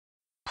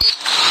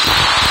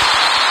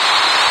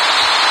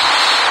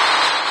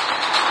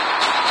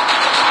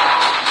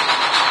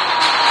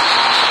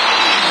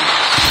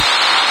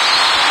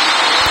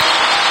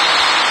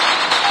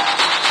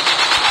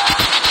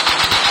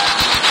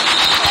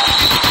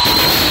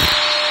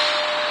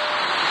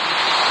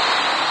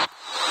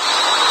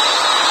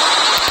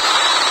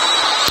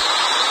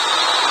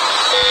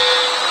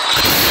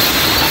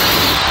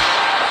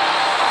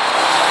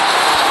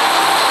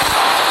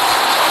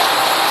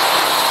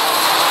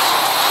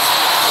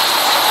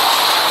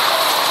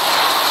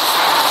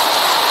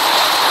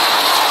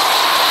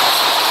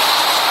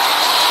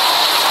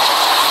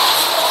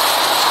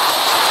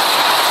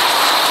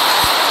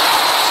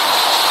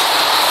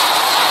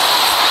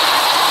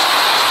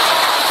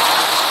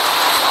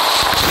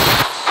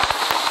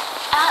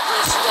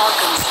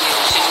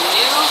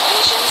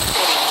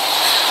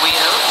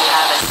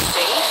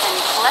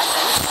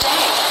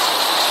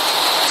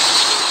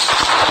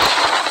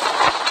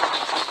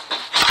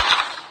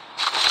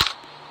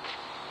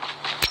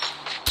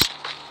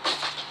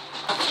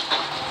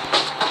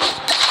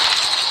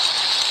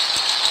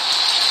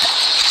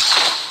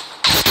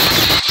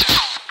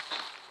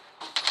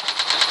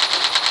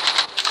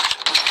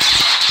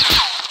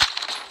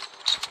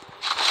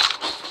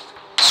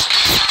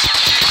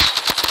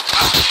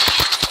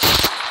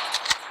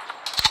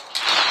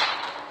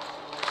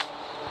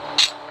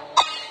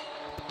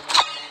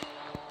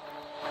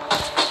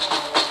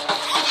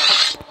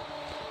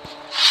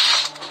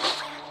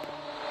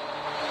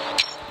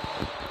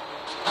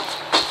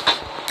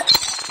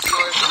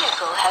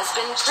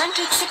been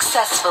printed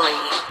successfully.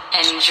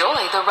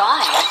 Enjoy the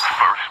ride.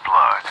 First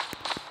blood.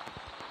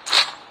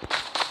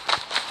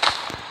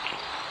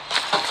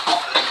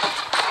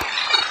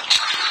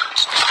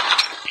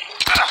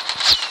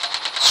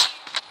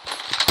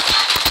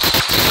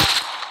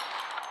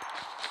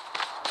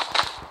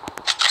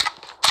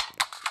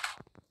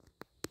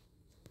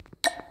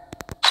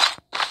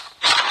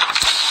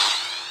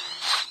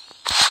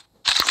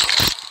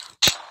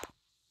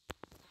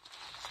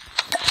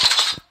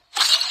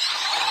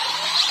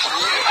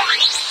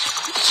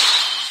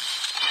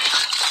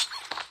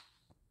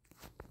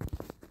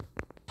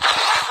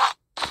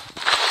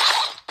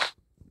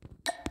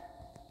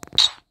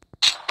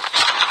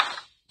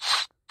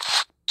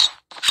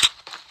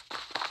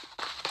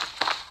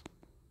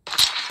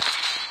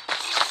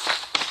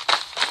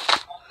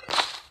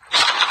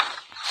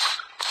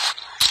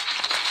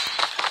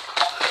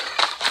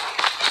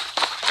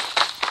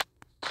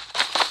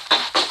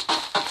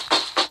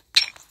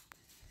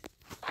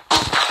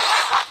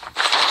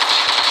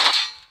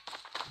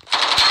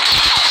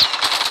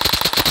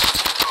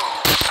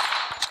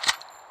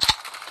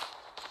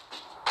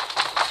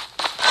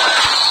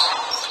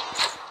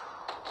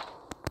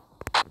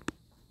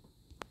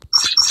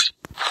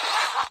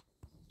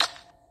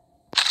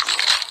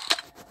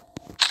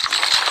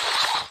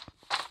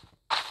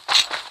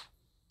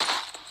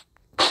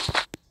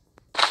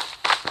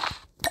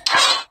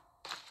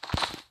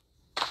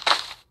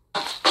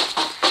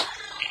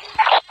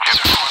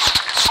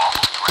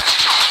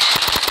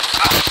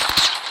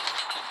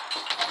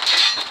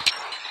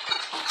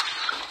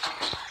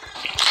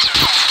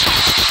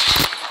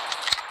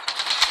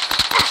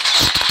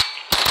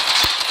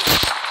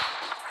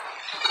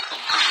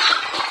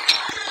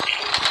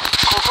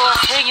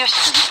制御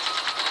室ね。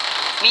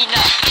みんな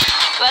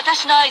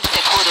私の合図で行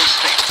動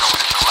して。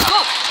ゴ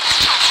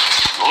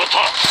ー。わかった。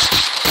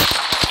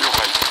了解。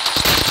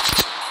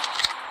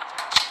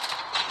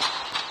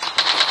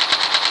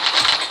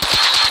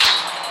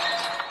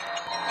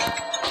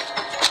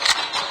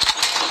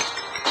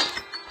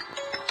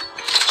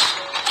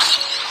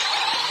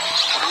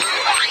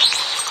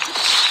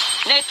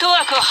ネットワ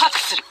ークをハック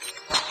する。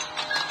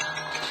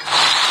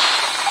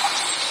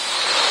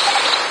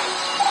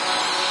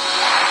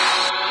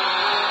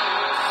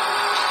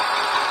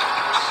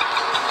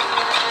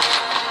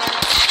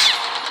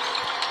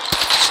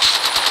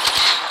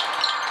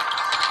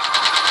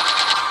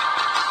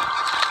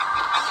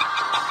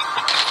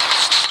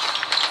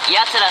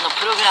奴らの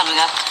プログラム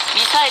が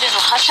ミサイルの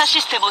発射シ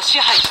ステムを支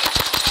配した。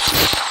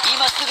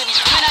今すぐに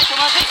止めないと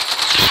まずい。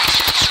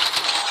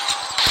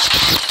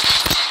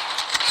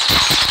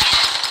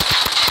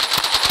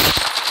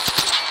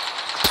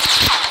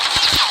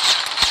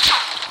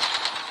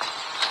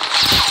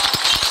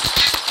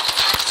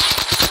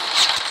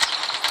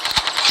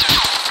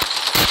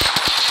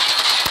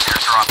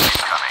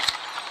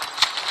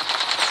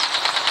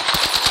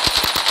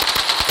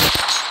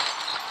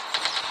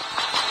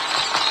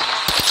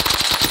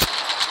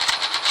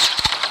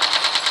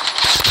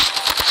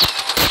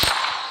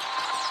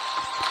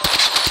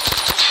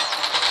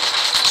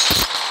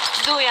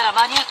どうやら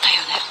間に合ったよ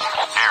ね。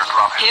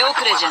手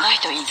遅れじゃない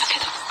といいんだけ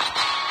ど。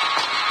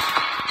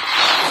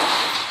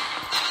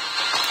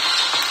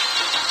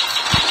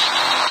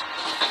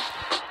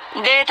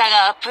データ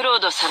がアップロー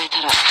ドされ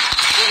たらす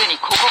ぐに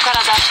ここか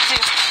ら脱出よ。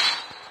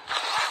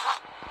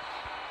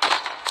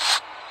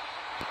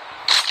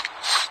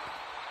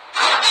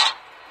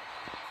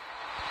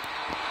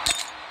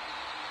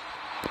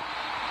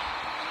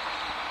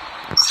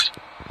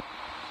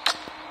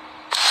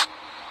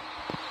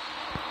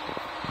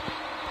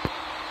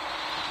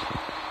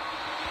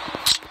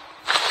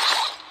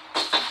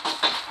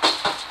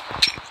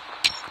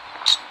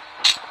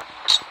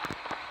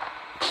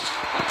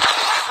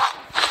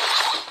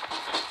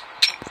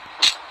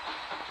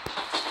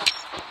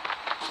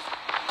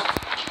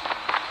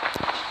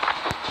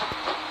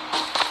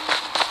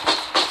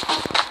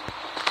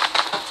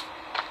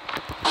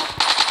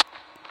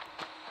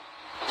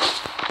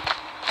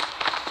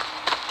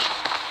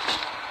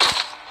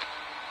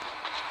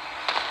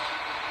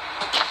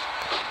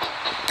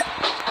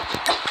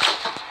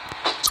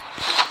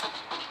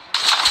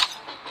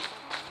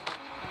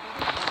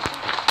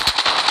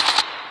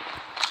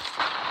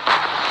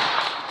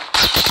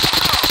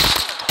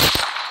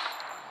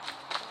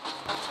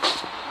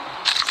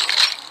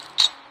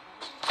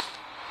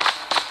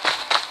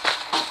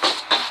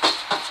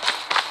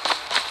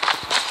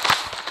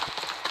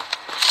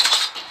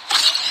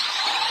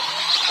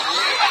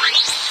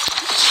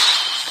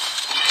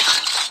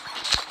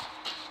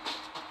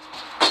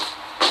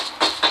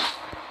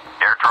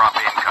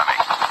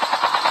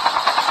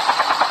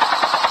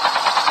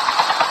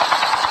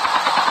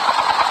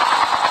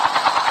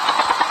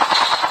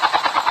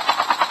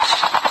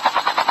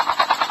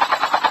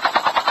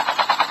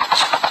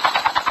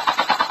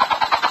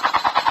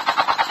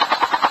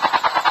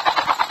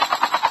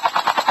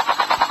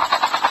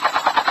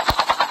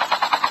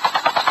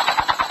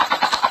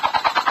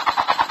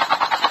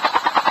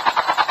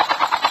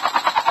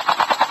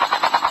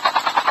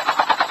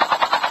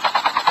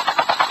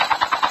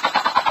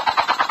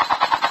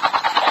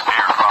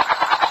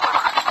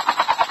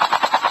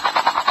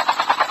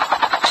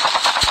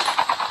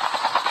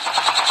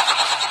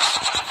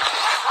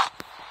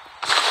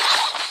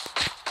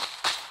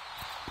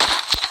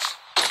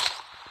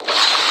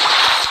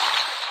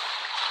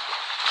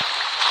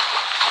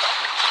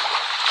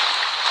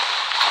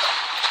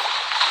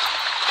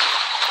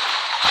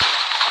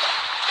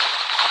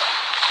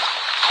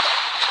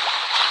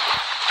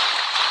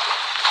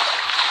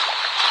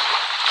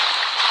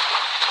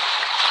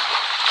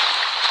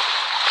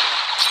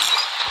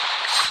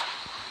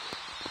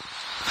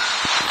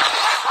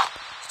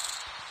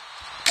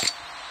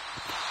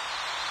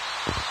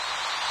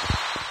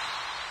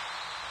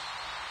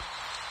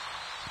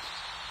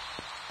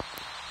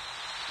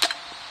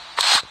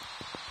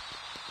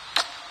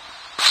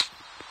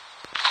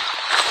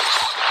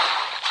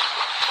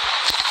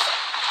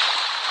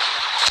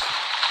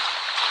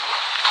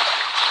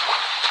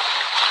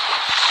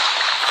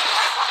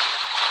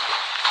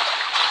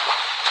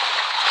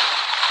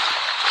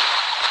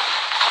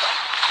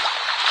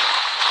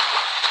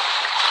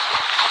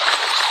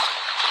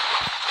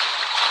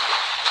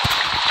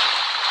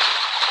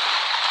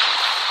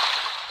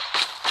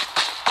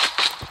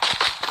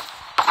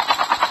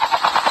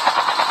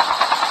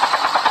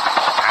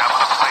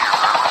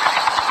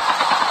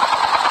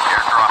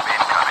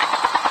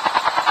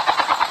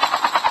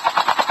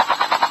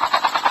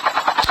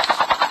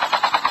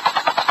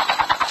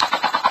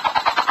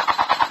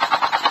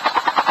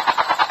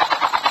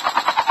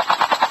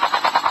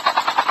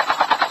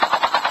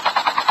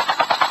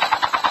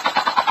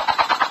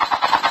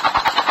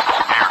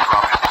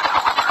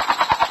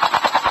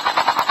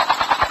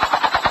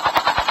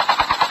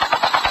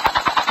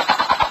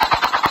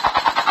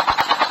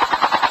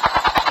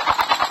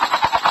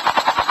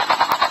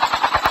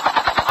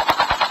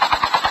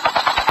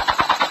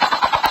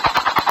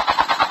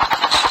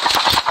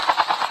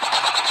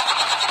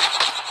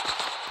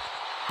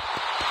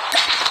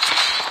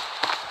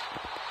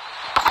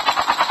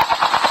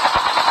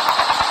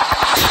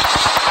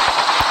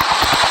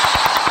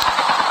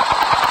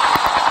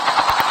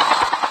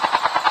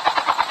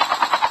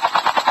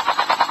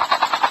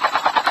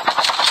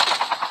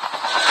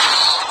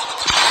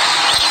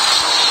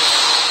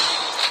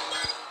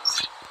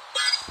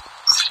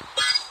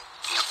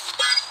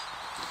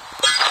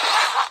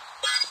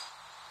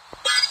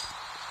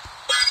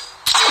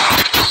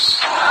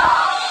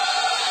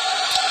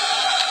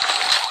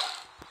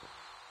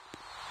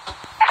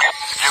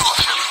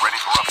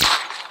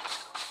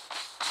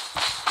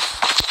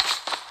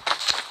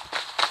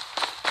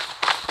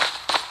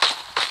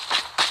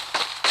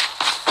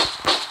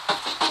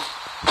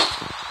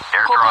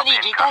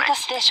体化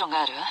ステーション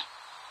があるわ。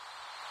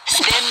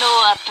電脳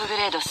をアップグ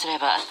レードすれ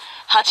ば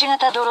8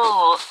型ドローン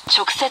を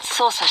直接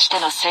操作して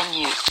の潜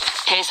入、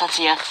偵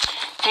察や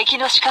敵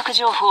の視覚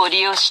情報を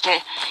利用し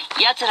て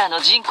奴らの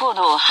人工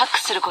脳をハック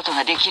すること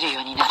ができる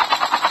ようになる。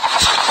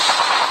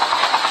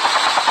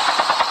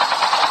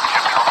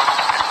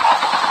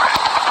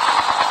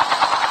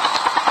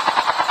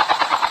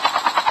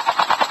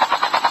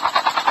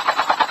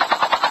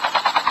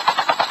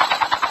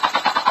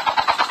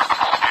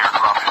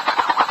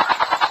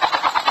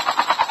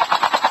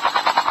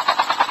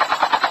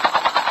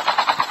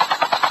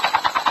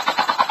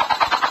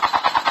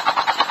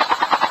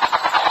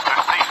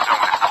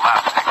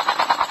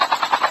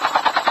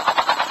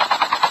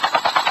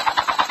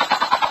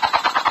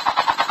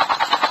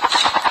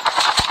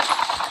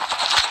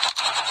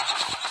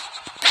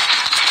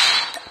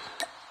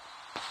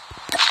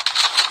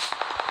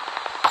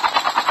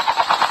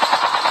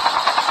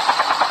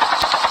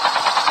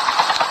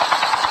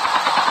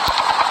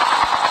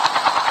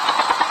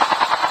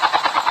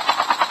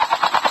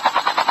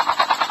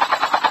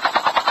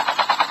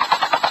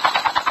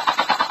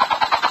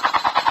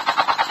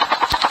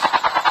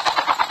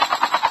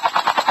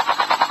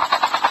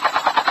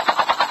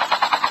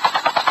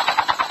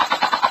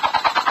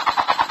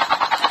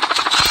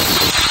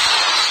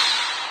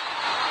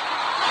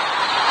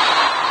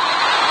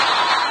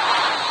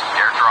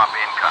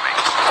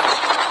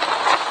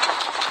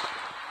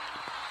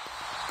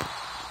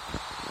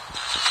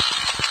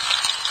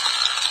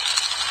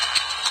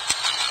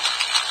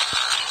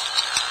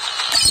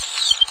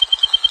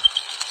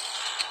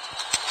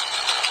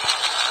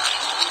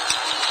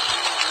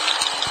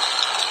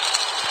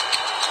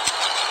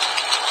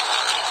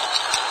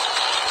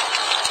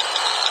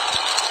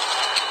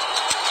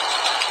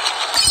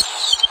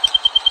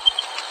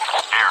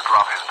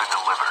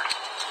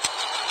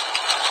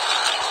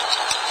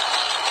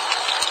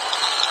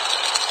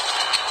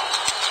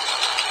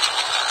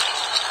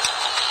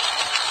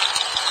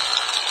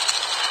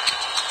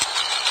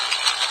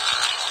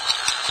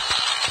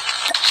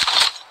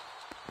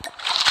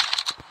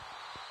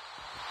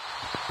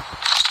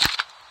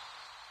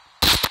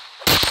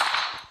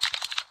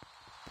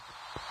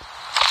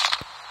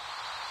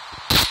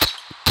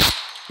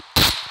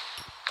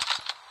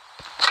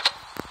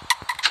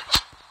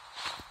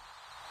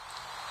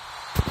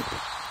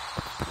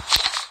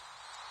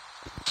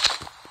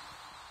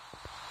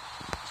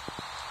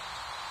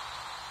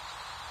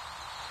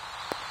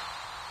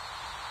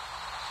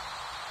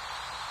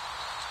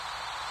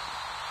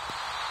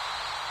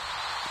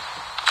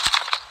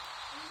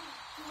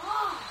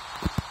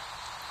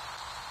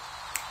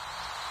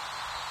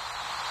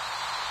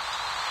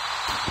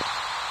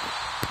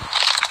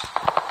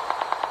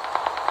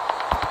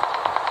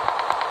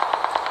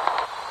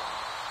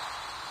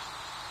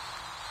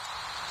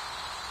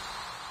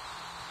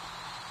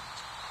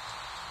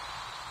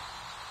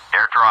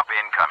Airdrop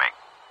incoming.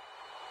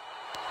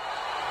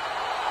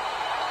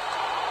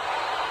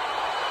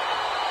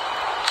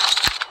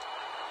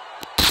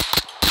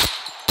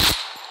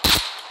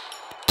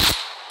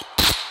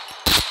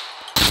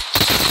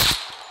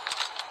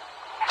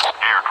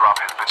 Airdrop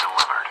has been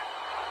delivered.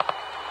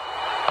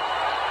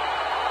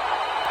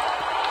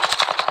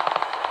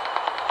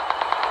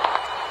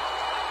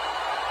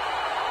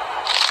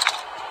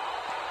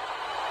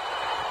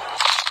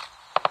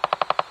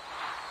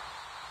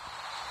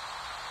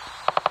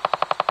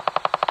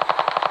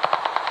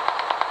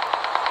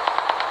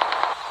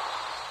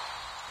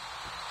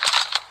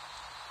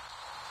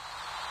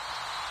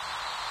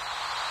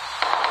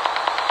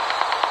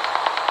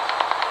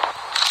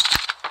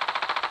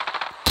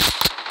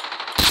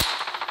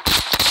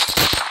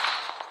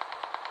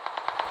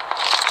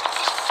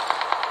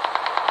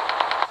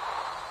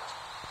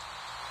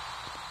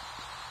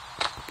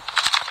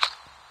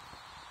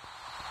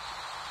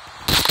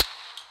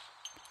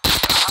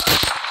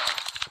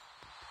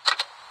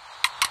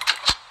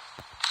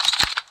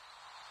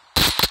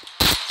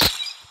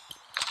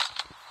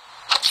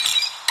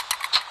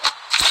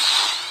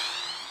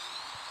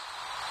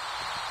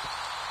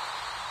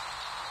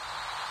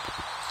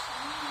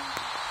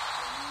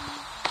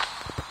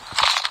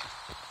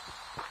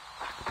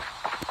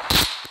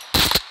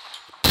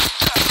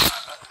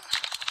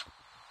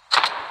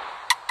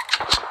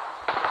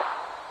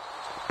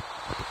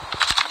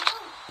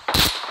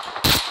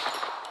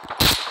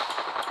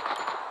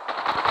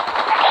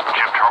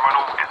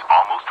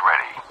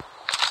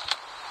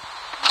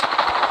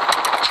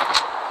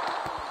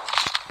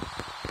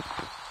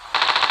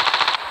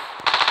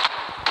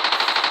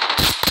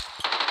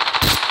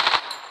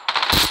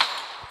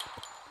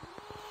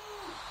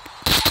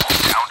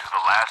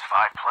 Last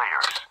 5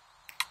 players.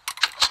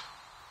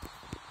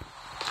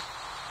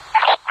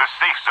 The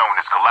safe zone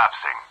is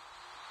collapsing.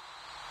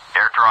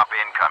 Airdrop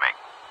incoming.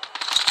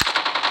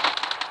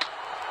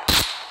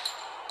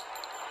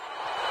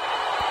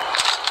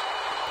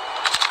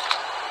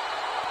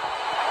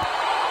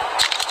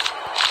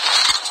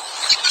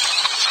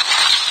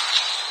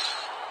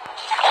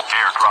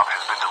 Airdrop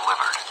has been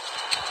delivered.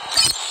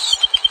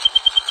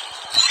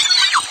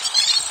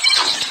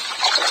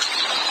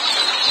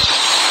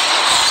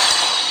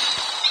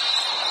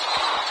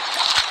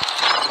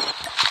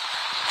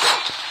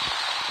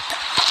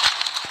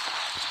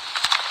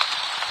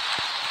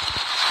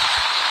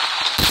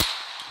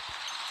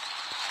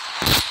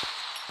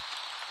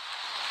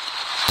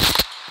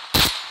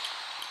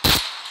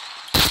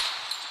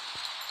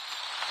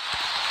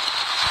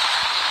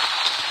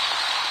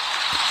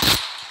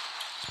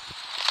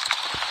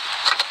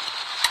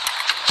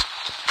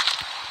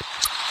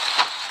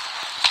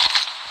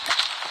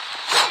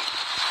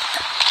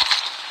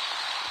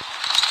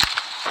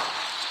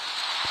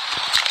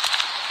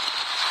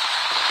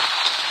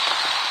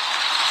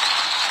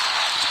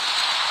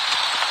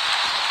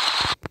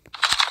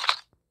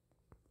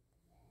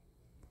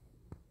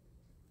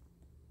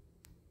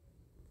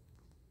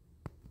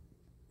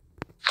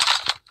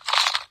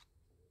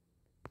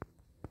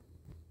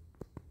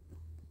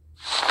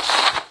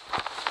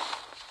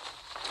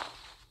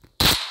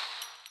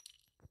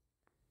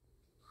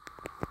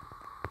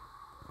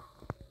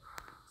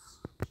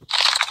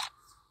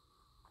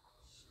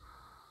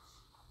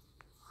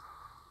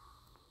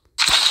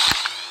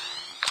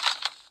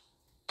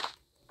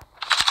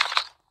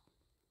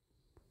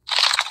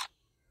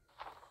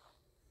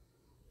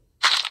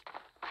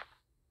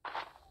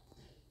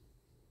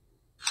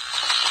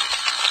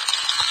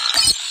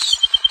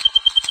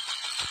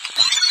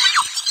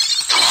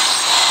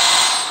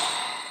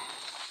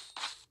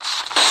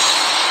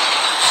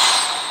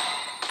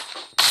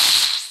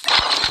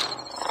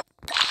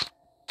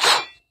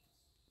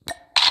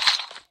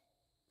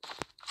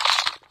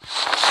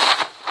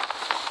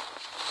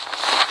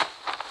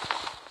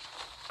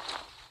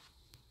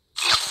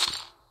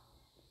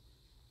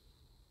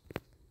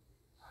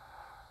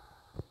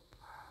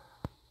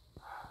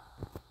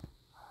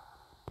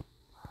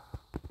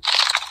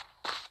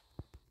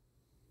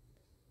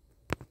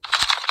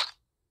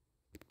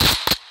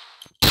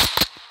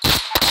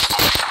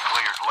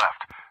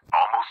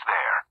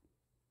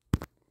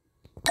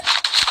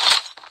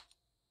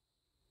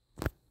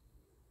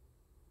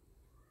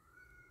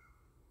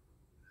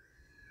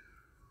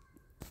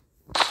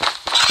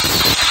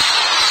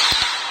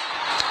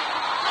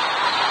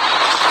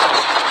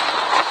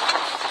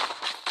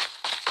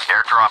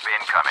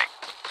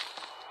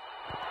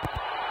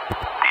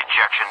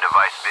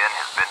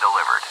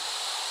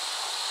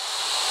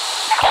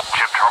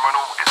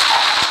 terminal is